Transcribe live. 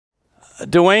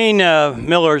Dwayne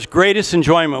Miller's greatest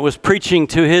enjoyment was preaching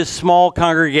to his small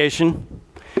congregation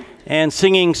and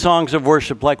singing songs of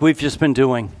worship like we've just been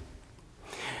doing.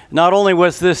 Not only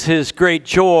was this his great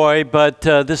joy, but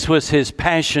this was his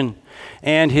passion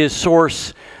and his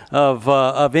source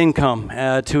of income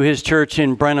to his church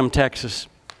in Brenham, Texas.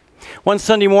 One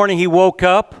Sunday morning he woke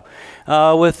up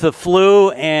with the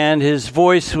flu and his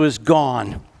voice was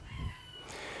gone.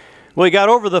 Well, he got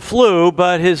over the flu,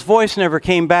 but his voice never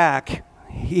came back.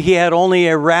 He had only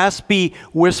a raspy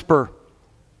whisper.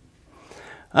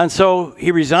 And so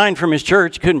he resigned from his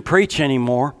church, couldn't preach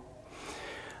anymore.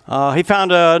 He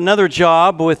found another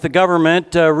job with the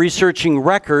government researching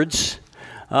records,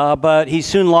 but he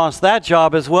soon lost that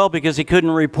job as well because he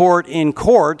couldn't report in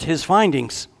court his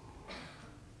findings.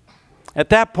 At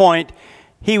that point,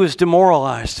 he was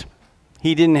demoralized.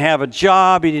 He didn't have a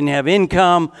job, he didn't have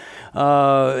income,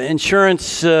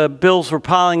 insurance bills were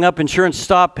piling up, insurance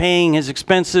stopped paying his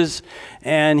expenses,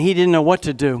 and he didn't know what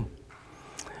to do.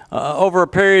 Over a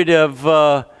period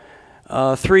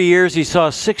of 3 years, he saw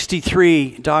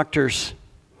 63 doctors.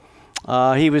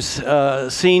 He was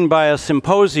seen by a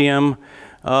symposium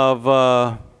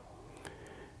of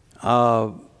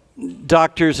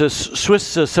doctors, a Swiss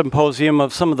symposium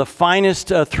of some of the finest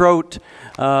throat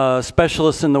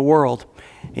specialists in the world.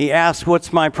 He asked,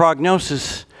 "What's my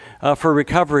prognosis for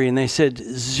recovery?" And they said,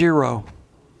 0.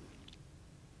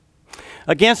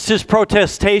 Against his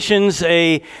protestations,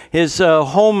 his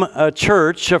home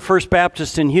church, First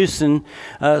Baptist in Houston,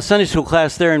 Sunday school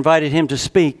class there invited him to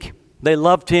speak. They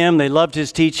loved him, they loved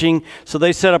his teaching, so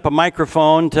they set up a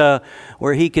microphone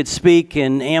where he could speak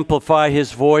and amplify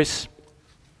his voice.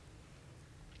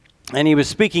 And he was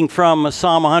speaking from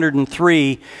Psalm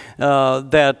 103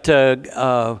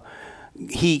 that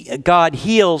God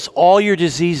heals all your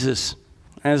diseases.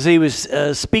 As he was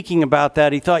speaking about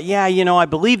that, he thought, yeah, I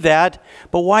believe that,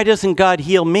 but why doesn't God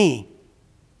heal me?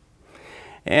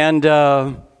 And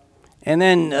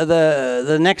then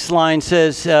the next line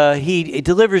says, he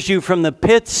delivers you from the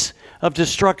pits of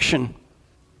destruction.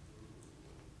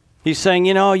 He's saying,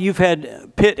 you've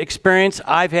had pit experience,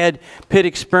 I've had pit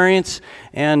experience,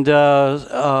 and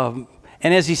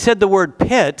as he said the word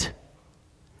pit,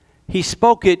 he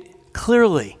spoke it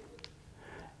clearly.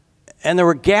 And there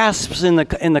were gasps in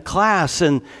the class,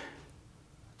 and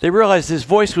they realized his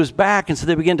voice was back, and so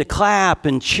they began to clap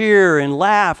and cheer and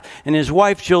laugh, and his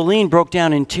wife Jolene broke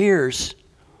down in tears.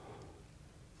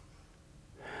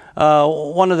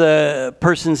 One of the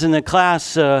persons in the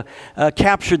class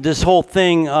captured this whole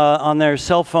thing on their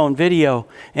cell phone video,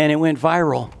 and it went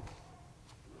viral.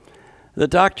 The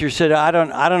doctor said, I don't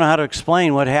know how to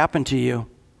explain what happened to you.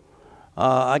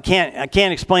 I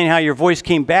can't explain how your voice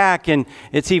came back, and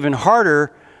it's even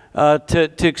harder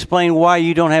to explain why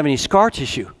you don't have any scar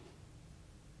tissue.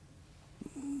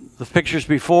 The pictures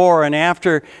before and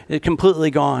after, it's completely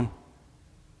gone.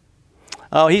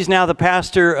 He's now the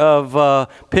pastor of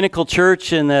Pinnacle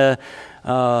Church in the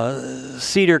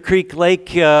Cedar Creek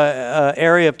Lake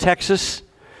area of Texas,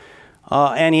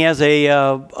 and he has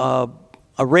a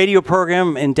radio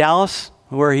program in Dallas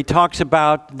where he talks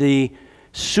about the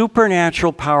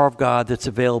supernatural power of God that's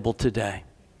available today.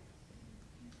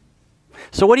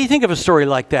 So what do you think of a story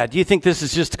like that? Do you think this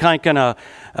is just kind of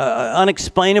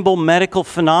unexplainable medical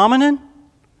phenomenon,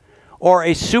 or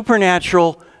a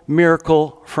supernatural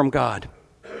miracle from God?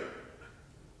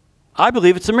 I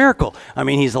believe it's a miracle. I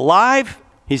mean, he's alive.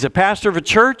 He's a pastor of a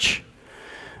church.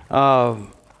 The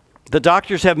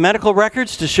doctors have medical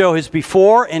records to show his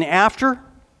before and after.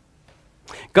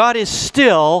 God is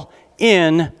still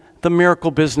in the miracle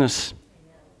business.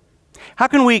 How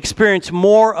can we experience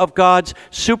more of God's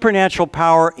supernatural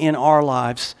power in our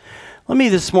lives? Let me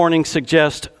this morning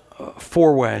suggest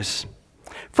 4 ways.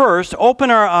 First,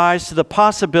 open our eyes to the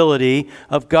possibility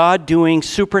of God doing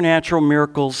supernatural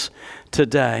miracles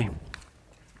today.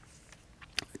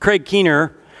 Craig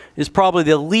Keener is probably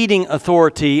the leading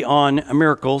authority on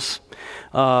miracles.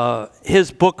 His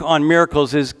book on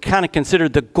miracles is kind of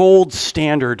considered the gold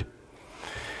standard.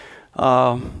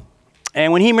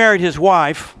 And when he married his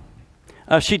wife,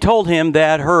 she told him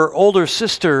that her older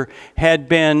sister had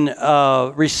been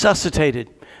resuscitated,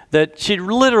 that she'd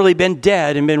literally been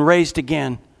dead and been raised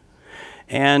again.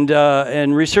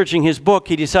 And researching his book,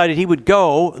 he decided he would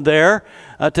go there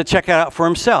to check it out for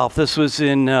himself. This was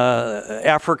in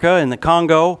Africa, in the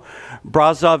Congo,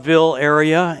 Brazzaville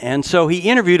area. And so he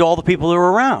interviewed all the people that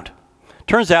were around.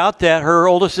 Turns out that her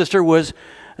oldest sister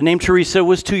named Teresa,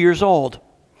 was 2 years old.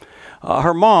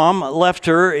 Her mom left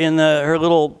her in her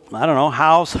little,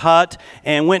 house, hut,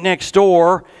 and went next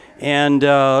door and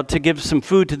to give some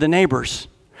food to the neighbors.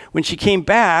 When she came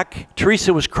back,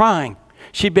 Teresa was crying.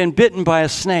 She'd been bitten by a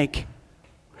snake.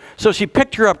 So she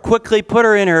picked her up quickly, put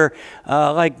her in her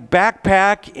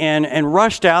backpack, and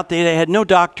rushed out. They had no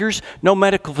doctors, no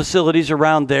medical facilities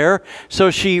around there. So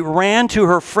she ran to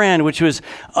her friend, which was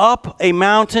up a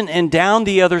mountain and down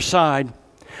the other side.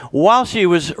 While she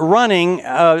was running,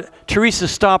 Teresa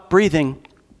stopped breathing.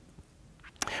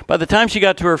 By the time she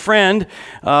got to her friend,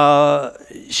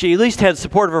 she at least had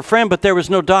support of her friend, but there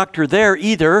was no doctor there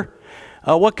either.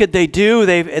 What could they do?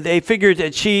 They figured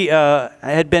that she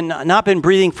had not been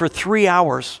breathing for 3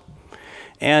 hours.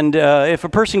 And if a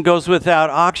person goes without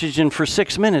oxygen for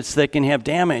 6 minutes, they can have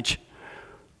damage.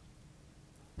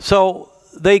 So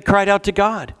they cried out to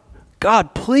God,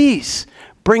 God, please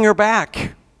bring her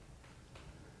back.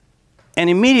 And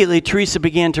immediately Teresa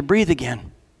began to breathe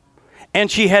again. And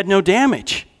she had no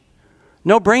damage,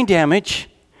 no brain damage.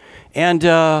 And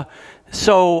if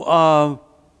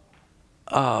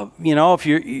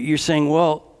you're saying,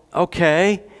 well,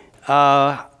 okay,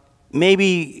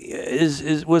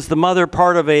 maybe was the mother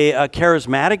part of a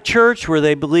charismatic church where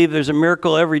they believe there's a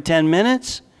miracle every 10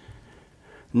 minutes?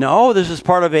 No, this is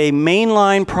part of a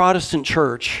mainline Protestant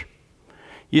church.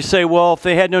 You say, well, if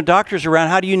they had no doctors around,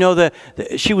 how do you know that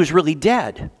she was really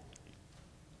dead?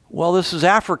 Well, this is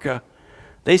Africa.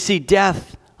 They see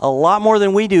death a lot more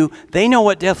than we do. They know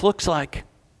what death looks like.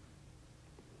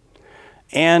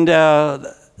 And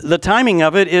the timing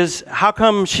of it is, how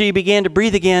come she began to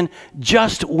breathe again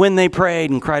just when they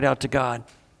prayed and cried out to God?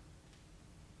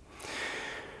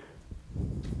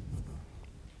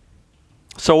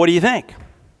 So what do you think?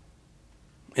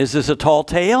 Is this a tall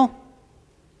tale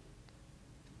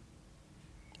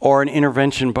or an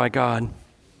intervention by God?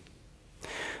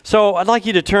 So I'd like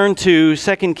you to turn to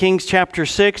 2 Kings chapter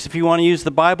 6. If you want to use the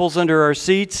Bibles under our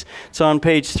seats, it's on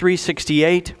page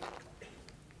 368.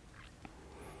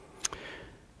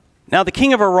 Now the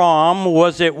king of Aram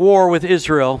was at war with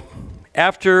Israel.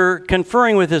 After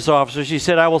conferring with his officers, he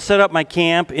said, I will set up my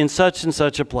camp in such and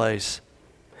such a place.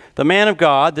 The man of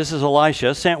God, this is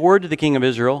Elisha, sent word to the king of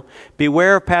Israel,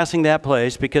 beware of passing that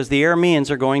place, because the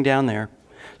Arameans are going down there.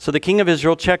 So the king of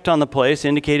Israel checked on the place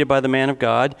indicated by the man of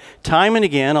God. Time and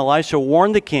again, Elisha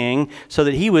warned the king so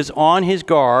that he was on his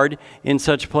guard in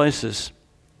such places.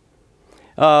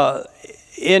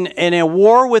 In a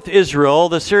war with Israel,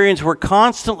 the Syrians were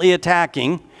constantly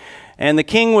attacking, and the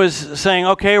king was saying,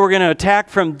 okay, we're going to attack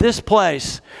from this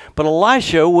place. But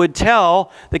Elisha would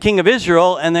tell the king of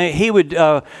Israel, and he would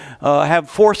have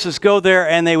forces go there,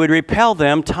 and they would repel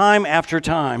them time after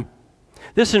time.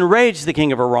 This enraged the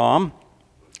king of Aram.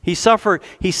 He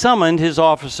summoned his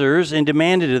officers and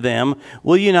demanded of them,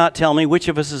 will you not tell me which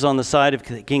of us is on the side of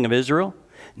the king of Israel?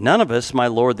 None of us, my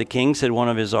lord the king, said one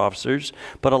of his officers,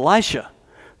 but Elisha,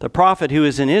 the prophet who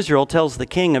is in Israel, tells the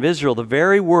king of Israel the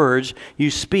very words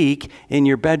you speak in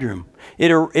your bedroom.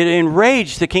 It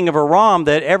enraged the king of Aram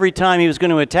that every time he was going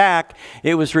to attack,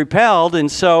 it was repelled.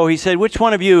 And so he said, which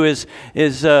one of you is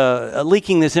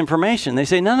leaking this information? They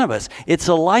say, none of us. It's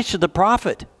Elisha the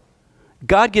prophet.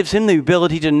 God gives him the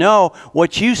ability to know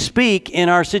what you speak in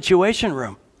our situation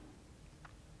room.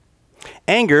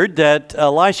 Angered that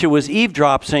Elisha was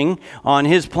eavesdropping on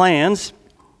his plans,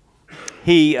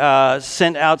 he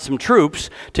sent out some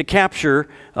troops to capture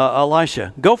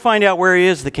Elisha. Go find out where he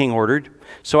is, the king ordered,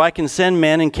 so I can send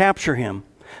men and capture him.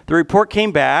 The report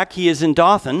came back, he is in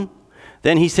Dothan.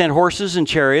 Then he sent horses and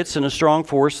chariots and a strong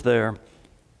force there.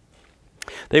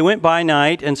 They went by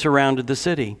night and surrounded the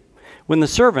city. When the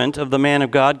servant of the man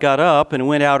of God got up and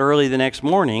went out early the next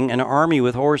morning, an army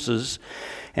with horses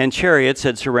and chariots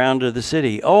had surrounded the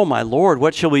city. Oh, my lord,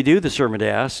 what shall we do? The servant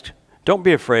asked. Don't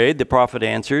be afraid, the prophet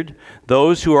answered.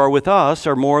 Those who are with us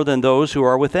are more than those who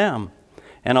are with them.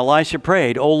 And Elisha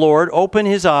prayed, O Lord, open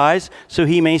his eyes so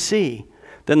he may see.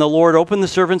 Then the Lord opened the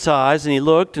servant's eyes, and he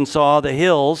looked and saw the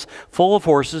hills full of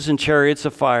horses and chariots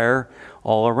of fire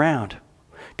all around.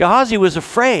 Gehazi was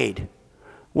afraid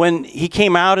when he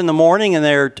came out in the morning and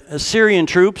there were Assyrian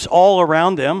troops all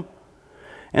around them.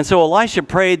 And so Elisha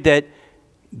prayed that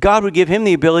God would give him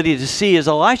the ability to see, as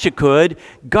Elisha could,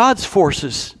 God's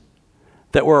forces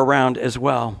that were around as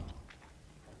well.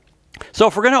 So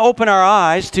if we're going to open our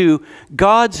eyes to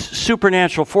God's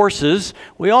supernatural forces,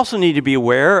 we also need to be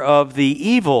aware of the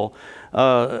evil,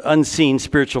 unseen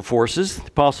spiritual forces. The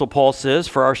Apostle Paul says,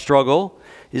 for our struggle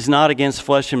is not against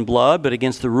flesh and blood, but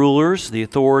against the rulers, the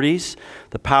authorities,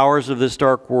 the powers of this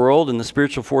dark world, and the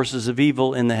spiritual forces of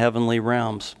evil in the heavenly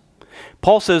realms.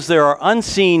 Paul says there are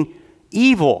unseen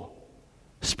evil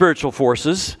spiritual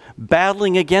forces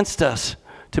battling against us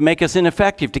to make us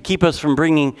ineffective, to keep us from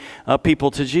bringing people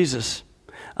to Jesus.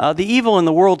 The evil in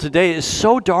the world today is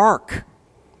so dark.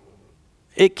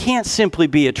 it can't simply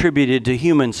be attributed to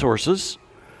human sources.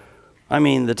 I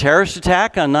mean, the terrorist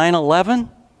attack on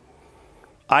 9/11,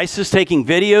 ISIS taking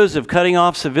videos of cutting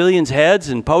off civilians' heads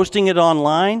and posting it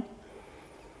online,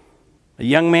 a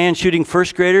young man shooting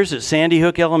first graders at Sandy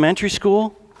Hook Elementary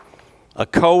School, a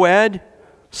co-ed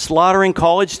slaughtering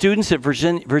college students at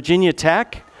Virginia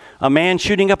Tech, a man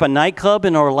shooting up a nightclub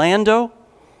in Orlando,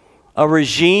 a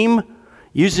regime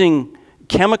using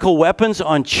chemical weapons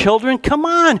on children. Come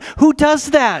on, who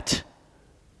does that?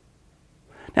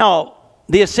 Now,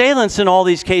 the assailants in all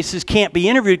these cases can't be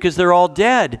interviewed because they're all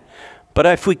dead. But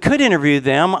if we could interview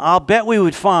them, I'll bet we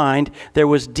would find there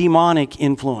was demonic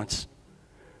influence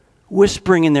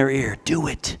whispering in their ear, do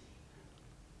it.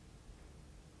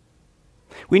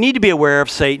 We need to be aware of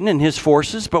Satan and his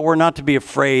forces, but we're not to be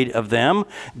afraid of them.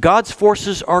 God's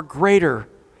forces are greater.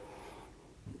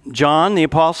 John, the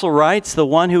apostle, writes, the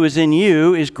one who is in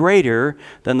you is greater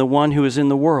than the one who is in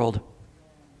the world.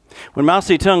 When Mao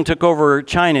Zedong took over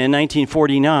China in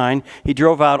 1949, he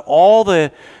drove out all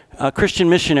the Christian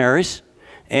missionaries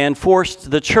and forced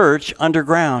the church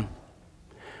underground.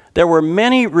 There were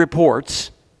many reports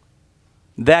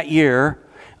that year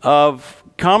of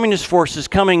communist forces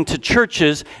coming to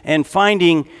churches and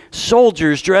finding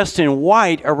soldiers dressed in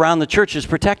white around the churches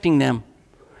protecting them.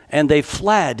 And they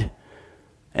fled.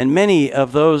 And many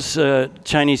of those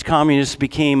Chinese communists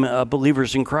became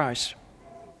believers in Christ.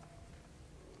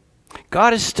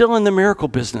 God is still in the miracle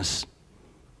business.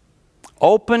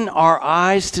 Open our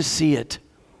eyes to see it.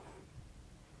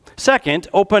 Second,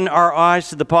 open our eyes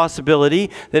to the possibility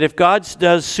that if God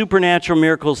does supernatural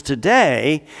miracles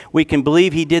today, we can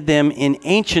believe he did them in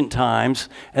ancient times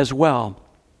as well.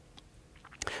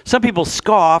 Some people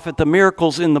scoff at the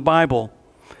miracles in the Bible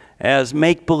as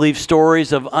make-believe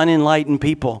stories of unenlightened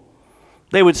people.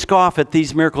 They would scoff at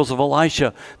these miracles of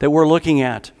Elisha that we're looking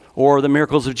at, or the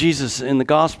miracles of Jesus in the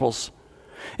Gospels.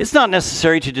 It's not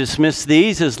necessary to dismiss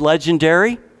these as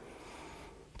legendary,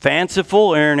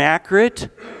 fanciful, or inaccurate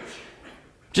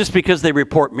just because they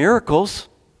report miracles.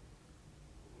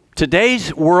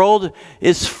 Today's world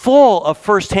is full of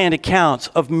first-hand accounts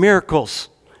of miracles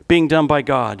being done by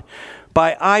God,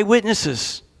 by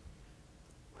eyewitnesses.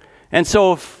 And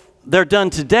so if they're done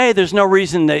today, there's no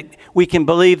reason that we can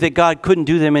believe that God couldn't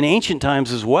do them in ancient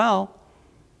times as well.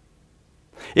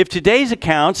 If today's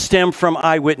accounts stem from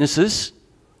eyewitnesses,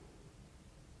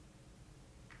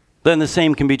 then the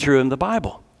same can be true in the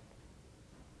Bible.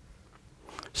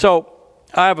 So,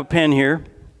 I have a pen here.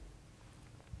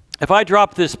 If I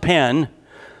drop this pen,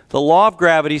 the law of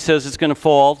gravity says it's going to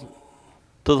fall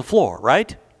to the floor,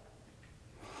 right?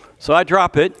 So I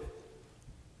drop it.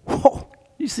 Whoa,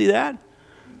 you see that?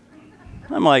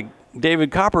 I'm like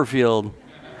David Copperfield.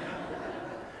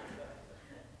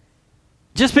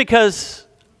 Just because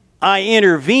I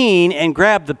intervene and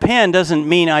grab the pen doesn't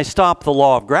mean I stop the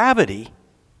law of gravity.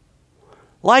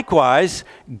 Likewise,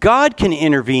 God can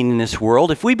intervene in this world.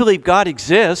 If we believe God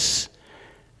exists,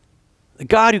 the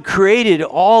God who created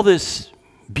all this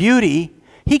beauty,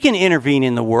 he can intervene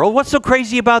in the world. What's so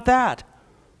crazy about that?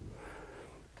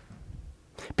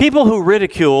 People who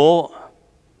ridicule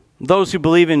those who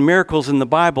believe in miracles in the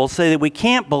Bible say that we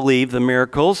can't believe the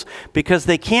miracles because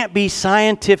they can't be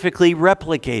scientifically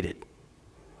replicated.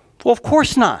 Well, of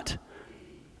course not.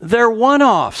 They're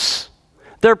one-offs.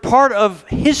 They're part of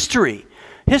history.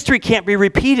 History can't be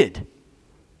repeated.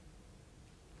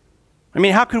 I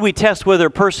mean, how could we test whether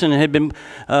a person had been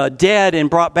dead and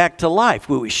brought back to life?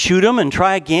 Would we shoot them and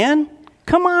try again?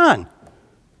 Come on.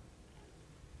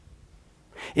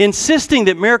 Insisting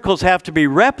that miracles have to be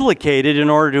replicated in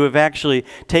order to have actually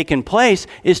taken place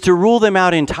is to rule them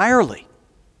out entirely.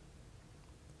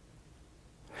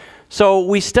 So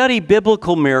we study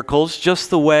biblical miracles just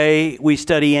the way we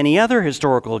study any other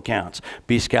historical accounts.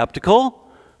 Be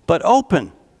skeptical, but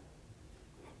open.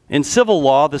 In civil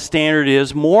law, the standard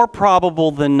is more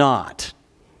probable than not.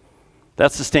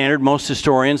 That's the standard most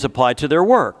historians apply to their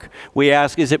work. We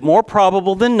ask, is it more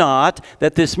probable than not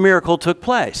that this miracle took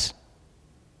place?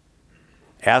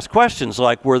 Ask questions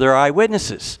like, were there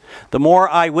eyewitnesses? The more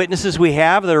eyewitnesses we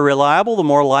have that are reliable, the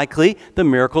more likely the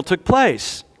miracle took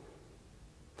place.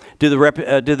 Do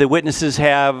the witnesses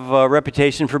have a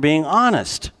reputation for being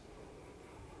honest?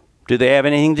 Do they have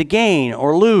anything to gain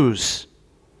or lose?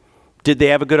 Did they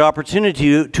have a good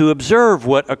opportunity to observe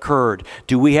what occurred?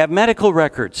 Do we have medical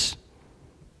records?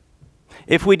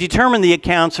 If we determine the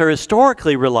accounts are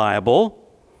historically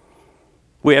reliable,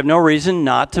 we have no reason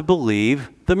not to believe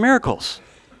the miracles.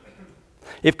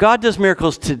 If God does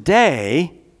miracles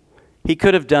today, he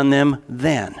could have done them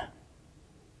then.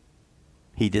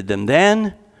 He did them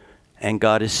then, and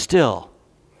God is still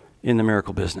in the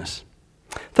miracle business.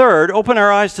 Third, open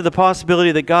our eyes to the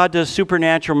possibility that God does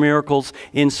supernatural miracles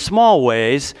in small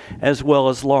ways as well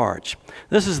as large.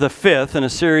 This is the fifth in a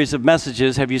series of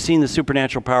messages, Have You Seen the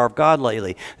Supernatural Power of God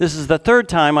lately? This is the third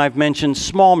time I've mentioned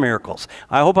small miracles.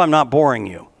 I hope I'm not boring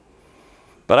you,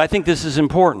 but I think this is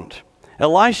important.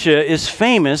 Elisha is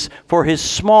famous for his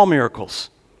small miracles.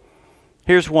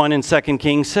 Here's one in 2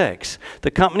 Kings 6.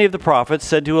 The company of the prophets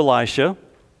said to Elisha,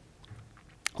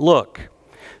 "Look,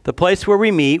 the place where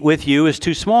we meet with you is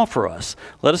too small for us.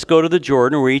 Let us go to the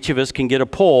Jordan where each of us can get a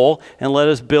pole and let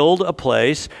us build a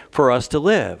place for us to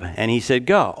live." And he said,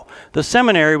 "Go." The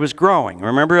seminary was growing.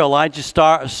 Remember, Elijah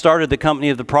started the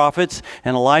company of the prophets,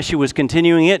 and Elisha was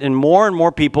continuing it, and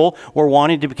more people were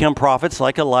wanting to become prophets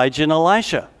like Elijah and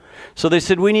Elisha. So they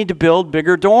said, "We need to build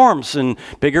bigger dorms and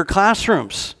bigger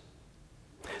classrooms."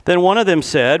 Then one of them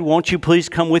said, "Won't you please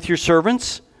come with your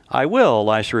servants?" "I will,"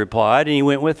 Elisha replied, and he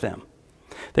went with them.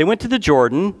 They went to the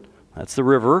Jordan, that's the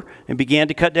river, and began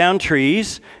to cut down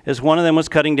trees. As one of them was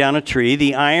cutting down a tree,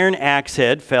 the iron axe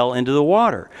head fell into the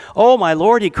water. "Oh, my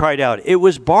Lord," he cried out, "it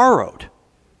was borrowed."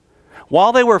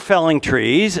 While they were felling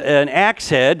trees, an axe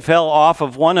head fell off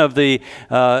of one of the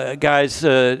guy's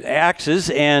axes,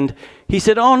 and he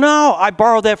said, "Oh no, I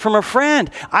borrowed that from a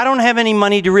friend. I don't have any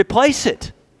money to replace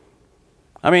it."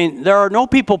 I mean, there are no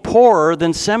people poorer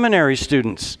than seminary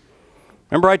students.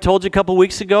 Remember I told you a couple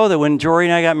weeks ago that when Jory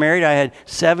and I got married, I had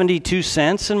 72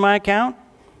 cents in my account?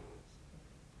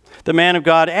 The man of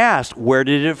God asked, "Where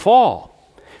did it fall?"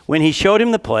 When he showed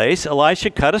him the place, Elisha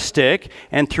cut a stick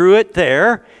and threw it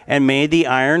there and made the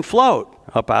iron float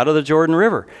up out of the Jordan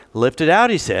River. "Lift it out,"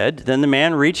 he said. Then the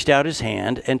man reached out his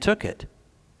hand and took it.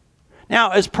 Now,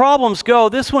 as problems go,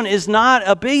 this one is not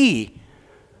a biggie.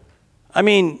 I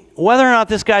mean, whether or not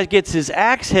this guy gets his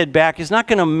axe head back is not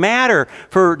going to matter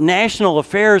for national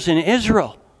affairs in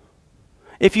Israel.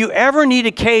 If you ever need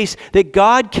a case that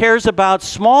God cares about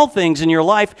small things in your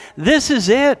life, this is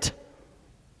it.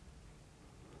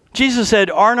 Jesus said,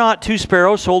 "Are not 2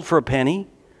 sparrows sold for a penny?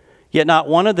 Yet not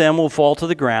one of them will fall to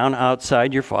the ground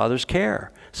outside your Father's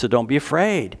care. So don't be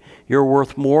afraid. You're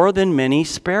worth more than many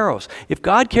sparrows." If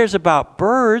God cares about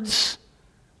birds,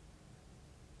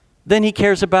 then he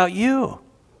cares about you.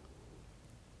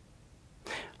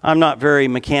 I'm not very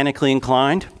mechanically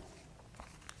inclined.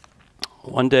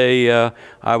 One day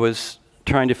I was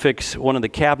trying to fix one of the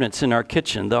cabinets in our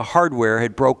kitchen. The hardware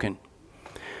had broken.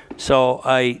 So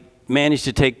I managed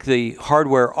to take the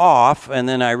hardware off, and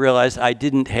then I realized I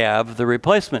didn't have the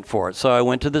replacement for it. So I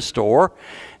went to the store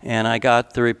and I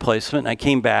got the replacement. I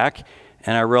came back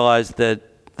and I realized that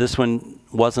this one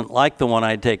wasn't like the one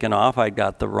I'd taken off. I'd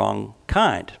got the wrong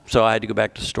kind. So I had to go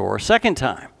back to the store a second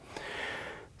time.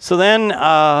 So then,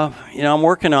 I'm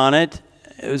working on it.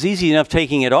 It was easy enough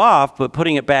taking it off, but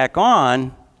putting it back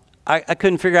on, I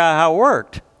couldn't figure out how it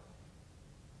worked.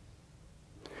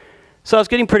 So I was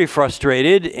getting pretty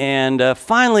frustrated, and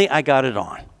finally I got it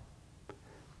on.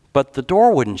 But the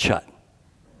door wouldn't shut.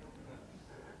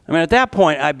 I mean, at that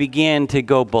point, I began to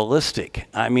go ballistic.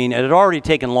 I mean, it had already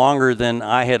taken longer than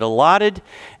I had allotted,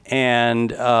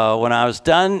 and when I was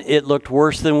done, it looked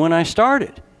worse than when I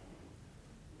started.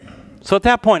 So at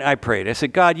that point, I prayed. I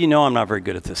said, "God, you know I'm not very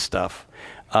good at this stuff.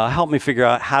 Help me figure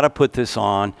out how to put this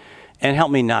on, and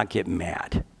help me not get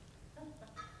mad."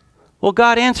 Well,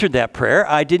 God answered that prayer.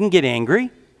 I didn't get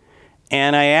angry,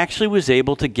 and I actually was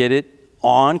able to get it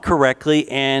on correctly,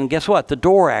 and guess what? The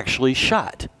door actually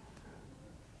shut.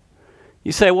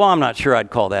 You say, "Well, I'm not sure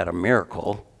I'd call that a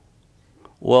miracle."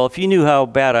 Well, if you knew how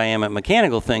bad I am at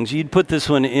mechanical things, you'd put this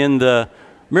one in the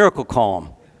miracle column.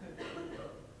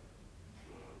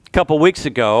 A couple weeks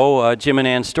ago, Jim and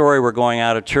Ann Story were going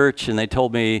out of church, and they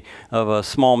told me of a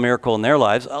small miracle in their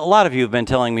lives. A lot of you have been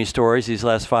telling me stories these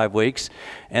last 5 weeks,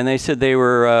 and they said they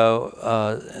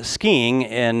were skiing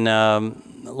in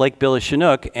Lake Billy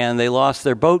Chinook, and they lost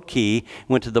their boat key,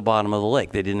 went to the bottom of the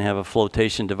lake. They didn't have a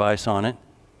flotation device on it.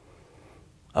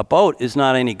 A boat is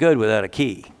not any good without a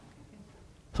key.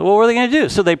 So what were they going to do?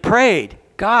 So they prayed,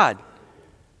 "God."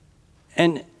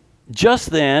 And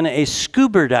just then, a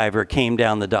scuba diver came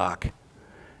down the dock.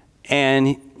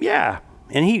 And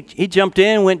he jumped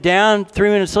in, went down. 3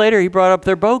 minutes later, he brought up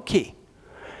their boat key.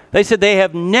 They said they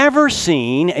have never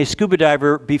seen a scuba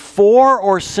diver before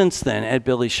or since then at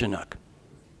Billy Chinook.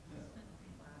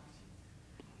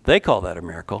 They call that a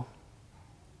miracle.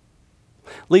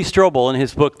 Lee Strobel, in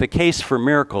his book, The Case for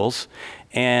Miracles,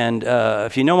 and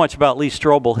if you know much about Lee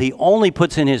Strobel, he only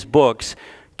puts in his books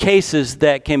cases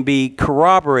that can be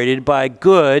corroborated by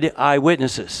good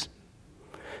eyewitnesses.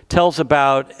 Tells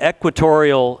about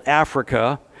Equatorial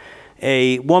Africa.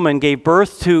 A woman gave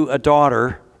birth to a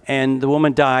daughter, and the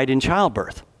woman died in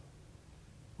childbirth.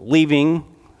 leaving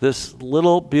this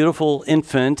little beautiful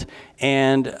infant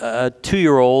and a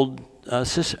 2-year-old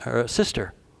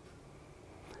sister.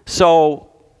 So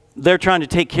they're trying to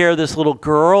take care of this little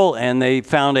girl, and they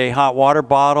found a hot water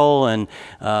bottle, and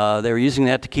they were using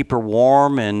that to keep her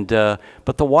warm, and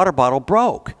but the water bottle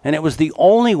broke, and it was the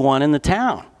only one in the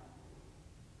town.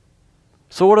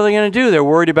 So what are they going to do? They're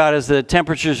worried about as the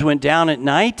temperatures went down at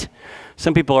night.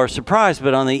 Some people are surprised,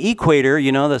 but on the equator,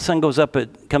 you know, the sun comes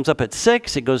up at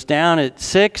 6, it goes down at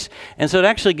 6, and so it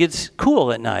actually gets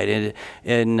cool at night.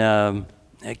 In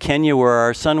Kenya, where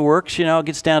our sun works, you know, it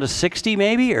gets down to 60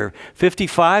 maybe, or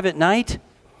 55 at night.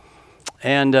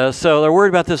 And so they're worried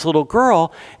about this little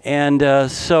girl,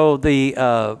 and so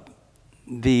the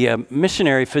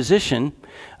missionary physician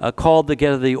called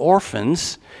together the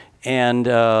orphans, and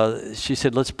she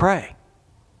said, let's pray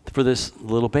for this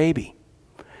little baby.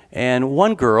 And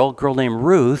one girl, a girl named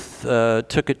Ruth,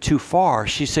 took it too far.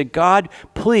 She said, God,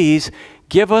 please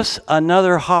give us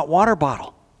another hot water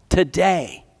bottle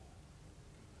today.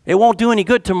 It won't do any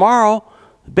good tomorrow.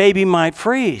 The baby might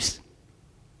freeze.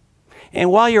 And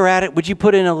while you're at it, would you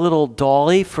put in a little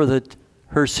dolly for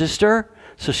her sister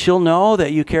so she'll know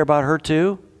that you care about her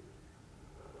too?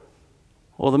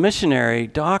 Well, the missionary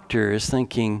doctor is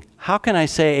thinking, how can I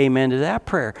say amen to that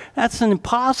prayer? That's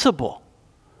impossible.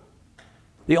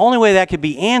 The only way that could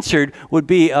be answered would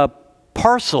be a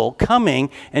parcel coming,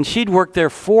 and she'd worked there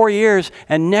 4 years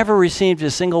and never received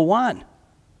a single one.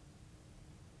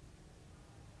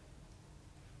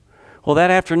 Well,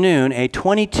 that afternoon, a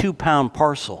 22-pound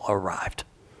parcel arrived.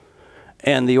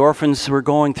 And the orphans were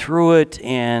going through it,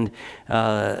 and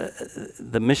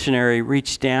the missionary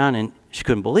reached down, and she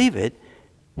couldn't believe it.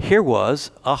 Here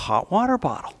was a hot water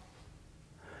bottle.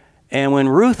 And when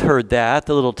Ruth heard that,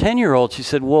 the little 10-year-old, she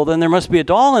said, well, then there must be a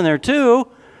doll in there too.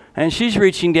 And she's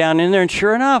reaching down in there, and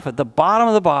sure enough, at the bottom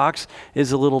of the box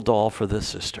is a little doll for the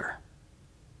sister.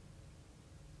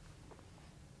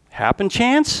 Happen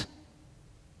chance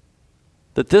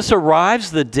that this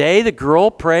arrives the day the girl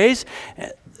prays?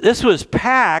 This was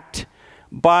packed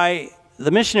by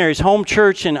the missionary's home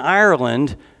church in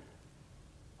Ireland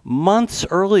months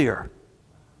earlier.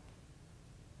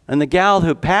 And the gal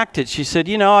who packed it, she said,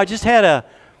 you know, I just had a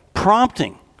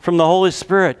prompting from the Holy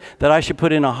Spirit that I should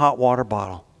put in a hot water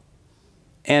bottle.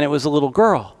 And it was a little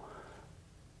girl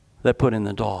that put in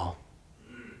the doll.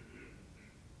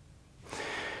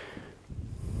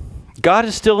 God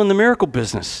is still in the miracle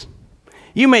business.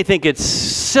 You may think it's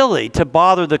silly to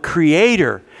bother the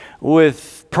Creator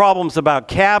with problems about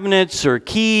cabinets or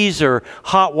keys or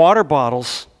hot water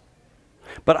bottles.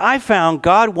 But I found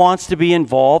God wants to be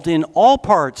involved in all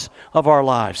parts of our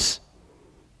lives.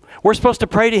 We're supposed to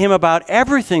pray to Him about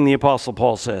everything, the Apostle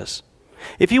Paul says.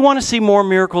 If you want to see more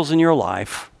miracles in your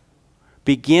life,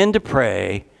 begin to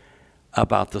pray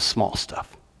about the small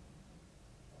stuff.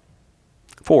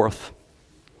 Fourth,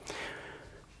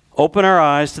 open our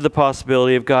eyes to the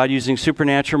possibility of God using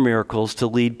supernatural miracles to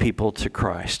lead people to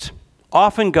Christ.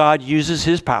 Often God uses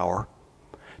His power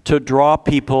to draw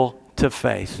people to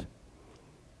faith.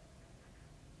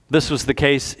 This was the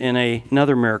case in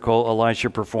another miracle Elisha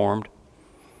performed.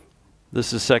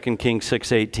 This is 2 Kings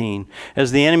 6:18.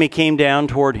 As the enemy came down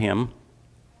toward him,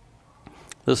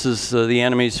 this is the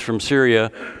enemies from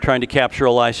Syria trying to capture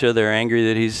Elisha. They're angry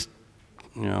that he's,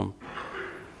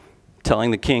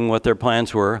 telling the king what their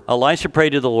plans were. Elisha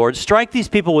prayed to the Lord, strike these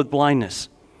people with blindness.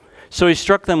 So he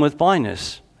struck them with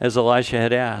blindness, as Elisha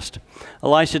had asked.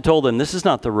 Elisha told them, this is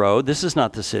not the road, this is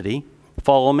not the city.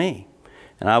 Follow me,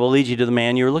 and I will lead you to the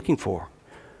man you are looking for.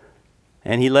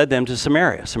 And he led them to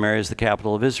Samaria. Samaria is the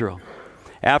capital of Israel.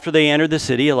 After they entered the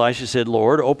city, Elisha said,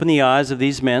 Lord, open the eyes of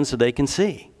these men so they can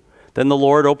see. Then the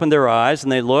Lord opened their eyes,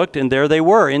 and they looked, and there they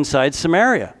were, inside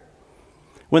Samaria.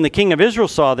 When the king of Israel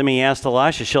saw them, he asked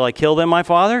Elisha, shall I kill them, my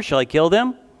father? Shall I kill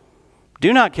them?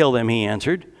 Do not kill them, he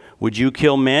answered. Would you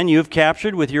kill men you have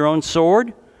captured with your own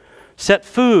sword? Set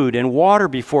food and water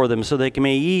before them so they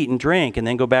may eat and drink, and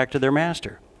then go back to their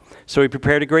master. So he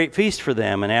prepared a great feast for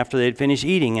them, and after they had finished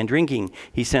eating and drinking,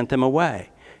 he sent them away,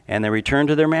 and they returned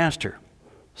to their master.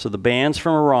 So the bands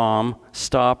from Aram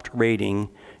stopped raiding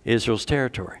Israel's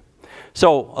territory.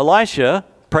 So Elisha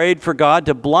prayed for God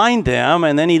to blind them,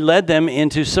 and then he led them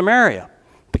into Samaria,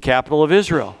 the capital of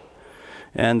Israel.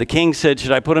 And the king said,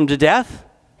 should I put them to death?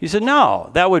 He said,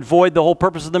 no, that would void the whole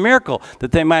purpose of the miracle,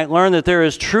 that they might learn that there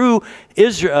is true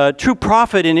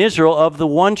prophet in Israel of the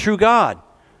one true God,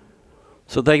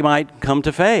 so they might come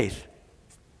to faith.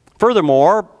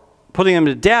 Furthermore, putting them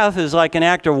to death is like an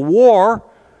act of war,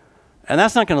 and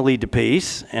that's not going to lead to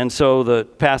peace. And so the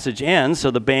passage ends,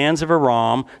 so the bands of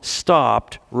Aram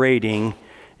stopped raiding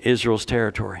Israel's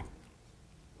territory.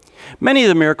 Many of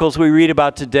the miracles we read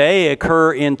about today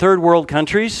occur in third world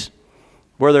countries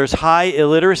where there's high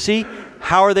illiteracy.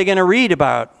 How are they going to read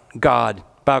about God,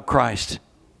 about Christ?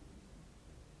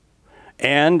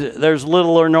 And there's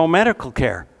little or no medical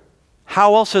care.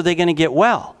 How else are they going to get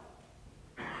well?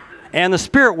 And the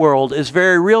spirit world is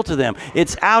very real to them.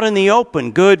 It's out in the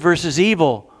open, good versus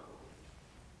evil,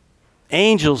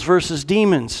 angels versus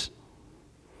demons.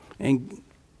 And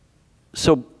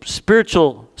so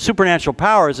supernatural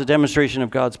power is a demonstration of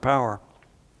God's power.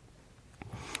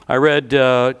 I read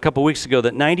a couple weeks ago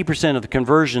that 90% of the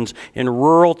conversions in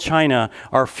rural China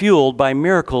are fueled by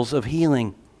miracles of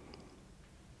healing.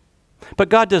 But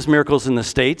God does miracles in the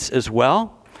States as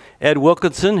well. Ed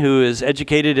Wilkinson, who is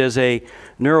educated as a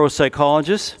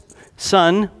neuropsychologist,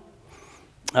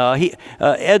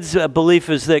 Ed's belief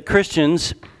is that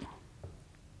Christians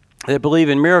that believe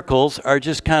in miracles are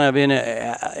just kind of in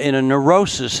a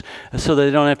neurosis so they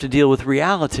don't have to deal with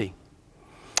reality.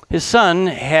 His son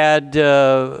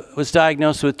was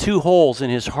diagnosed with 2 holes in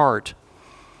his heart,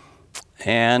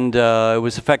 and it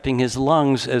was affecting his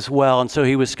lungs as well, and so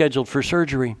he was scheduled for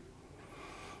surgery.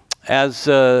 As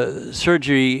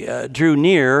surgery drew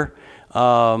near,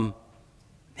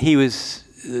 he was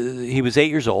 8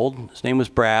 years old. His name was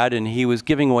Brad, and he was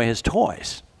giving away his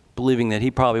toys, believing that he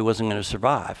probably wasn't going to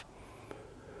survive.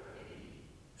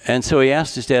 And so he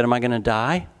asked his dad, "Am I going to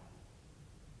die?"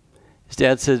 His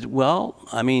dad said, "Well,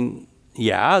 I mean,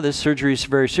 yeah, this surgery is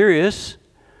very serious,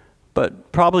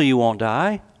 but probably you won't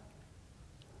die."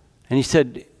 And he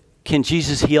said, "Can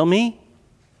Jesus heal me?"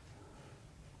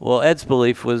 Well, Ed's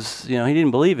belief was, he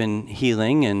didn't believe in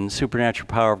healing and supernatural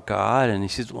power of God. And he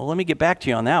says, "Well, let me get back to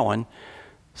you on that one."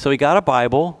 So he got a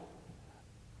Bible,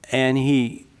 and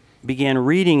he began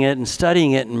reading it and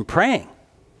studying it and praying.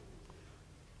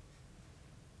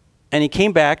 And he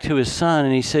came back to his son,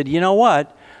 and he said, "You know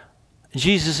what?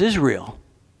 Jesus is real,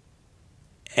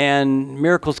 and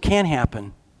miracles can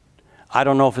happen. I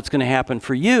don't know if it's going to happen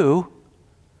for you."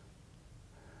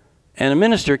 And a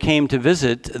minister came to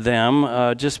visit them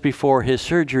just before his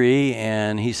surgery,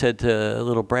 and he said to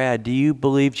little Brad, "Do you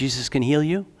believe Jesus can heal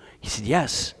you?" He said,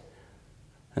 "Yes."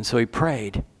 And so he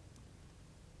prayed.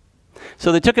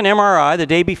 So they took an MRI the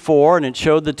day before, and it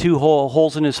showed the 2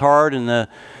 holes in his heart and the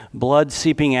blood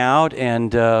seeping out,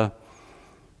 and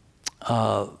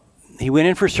he went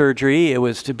in for surgery. It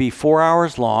was to be 4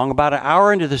 hours long. About an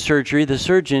hour into the surgery, the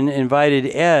surgeon invited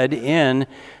Ed in,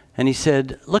 and he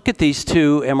said, "Look at these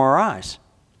 2 MRIs.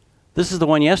 This is the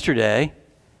one yesterday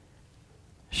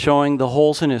showing the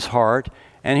holes in his heart,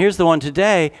 and here's the one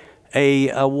today.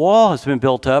 A wall has been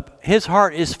built up. His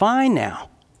heart is fine now.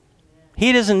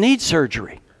 He doesn't need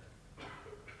surgery."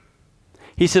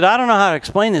 He said, "I don't know how to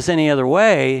explain this any other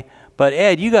way, but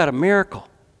Ed, you got a miracle."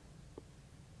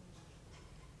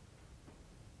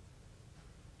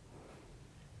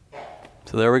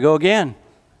 So there we go again.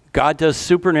 God does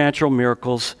supernatural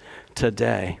miracles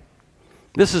today.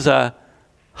 This is a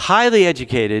highly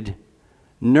educated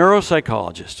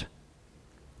neuropsychologist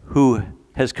who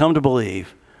has come to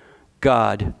believe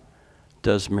God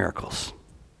does miracles.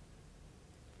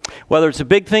 Whether it's a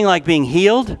big thing like being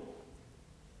healed,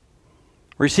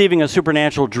 receiving a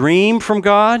supernatural dream from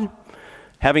God,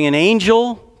 having an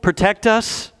angel protect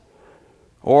us,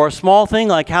 or a small thing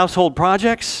like household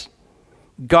projects,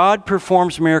 God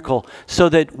performs miracle so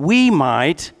that we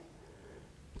might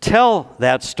tell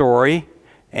that story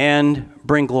and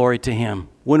bring glory to Him.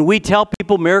 When we tell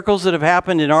people miracles that have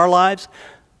happened in our lives,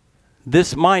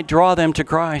 this might draw them to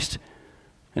Christ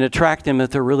and attract them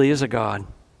that there really is a God.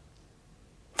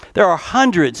 There are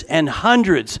hundreds and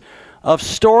hundreds of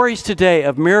stories today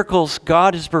of miracles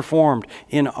God has performed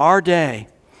in our day.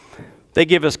 They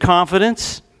give us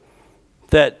confidence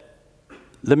that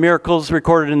the miracles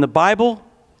recorded in the Bible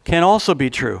can also be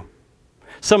true.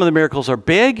 Some of the miracles are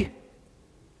big,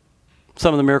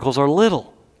 some of the miracles are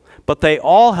little, but they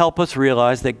all help us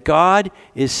realize that God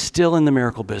is still in the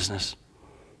miracle business.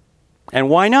 And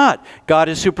why not? God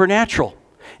is supernatural.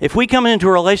 If we come into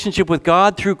a relationship with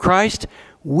God through Christ,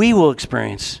 we will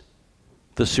experience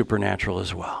the supernatural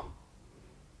as well.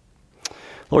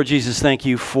 Lord Jesus, thank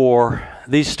you for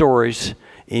these stories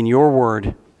in your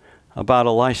word about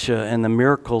Elisha and the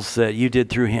miracles that you did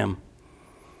through him.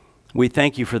 We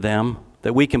thank you for them,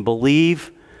 that we can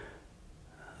believe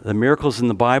the miracles in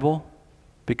the Bible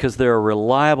because they are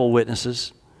reliable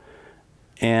witnesses.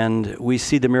 And we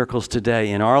see the miracles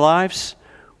today in our lives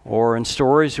or in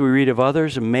stories we read of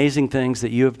others, amazing things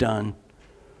that you have done.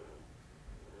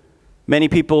 Many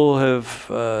people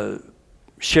have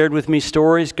shared with me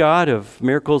stories, God, of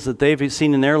miracles that they've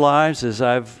seen in their lives as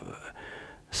I've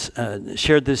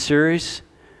shared this series.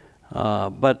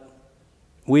 But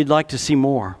we'd like to see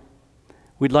more.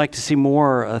 We'd like to see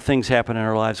more things happen in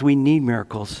our lives. We need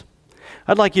miracles.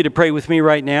 I'd like you to pray with me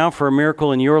right now for a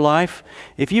miracle in your life.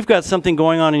 If you've got something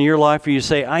going on in your life where you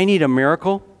say, I need a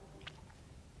miracle,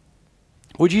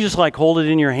 would you just like hold it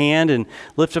in your hand and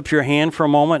lift up your hand for a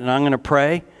moment, and I'm going to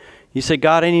pray? You say,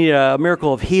 God, I need a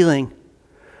miracle of healing.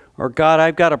 Or God,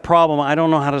 I've got a problem I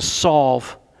don't know how to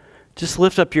solve. Just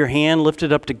lift up your hand, lift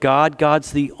it up to God.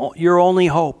 God's your only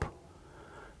hope.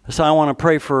 So I want to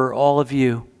pray for all of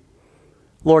you.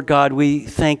 Lord God, we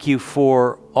thank you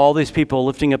for all these people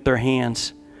lifting up their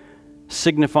hands,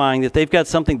 signifying that they've got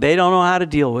something they don't know how to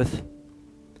deal with.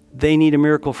 They need a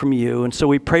miracle from you. And so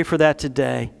we pray for that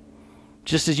today.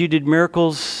 Just as you did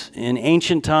miracles in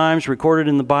ancient times recorded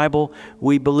in the Bible,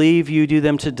 we believe you do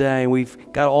them today.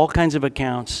 We've got all kinds of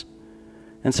accounts.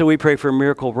 And so we pray for a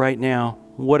miracle right now.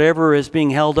 Whatever is being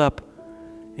held up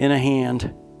in a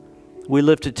hand, we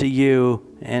lift it to you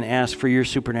and ask for your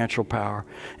supernatural power.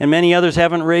 And many others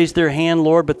haven't raised their hand,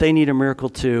 Lord, but they need a miracle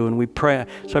too. And we pray.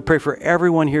 So I pray for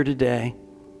everyone here today.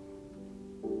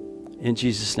 In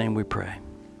Jesus' name we pray.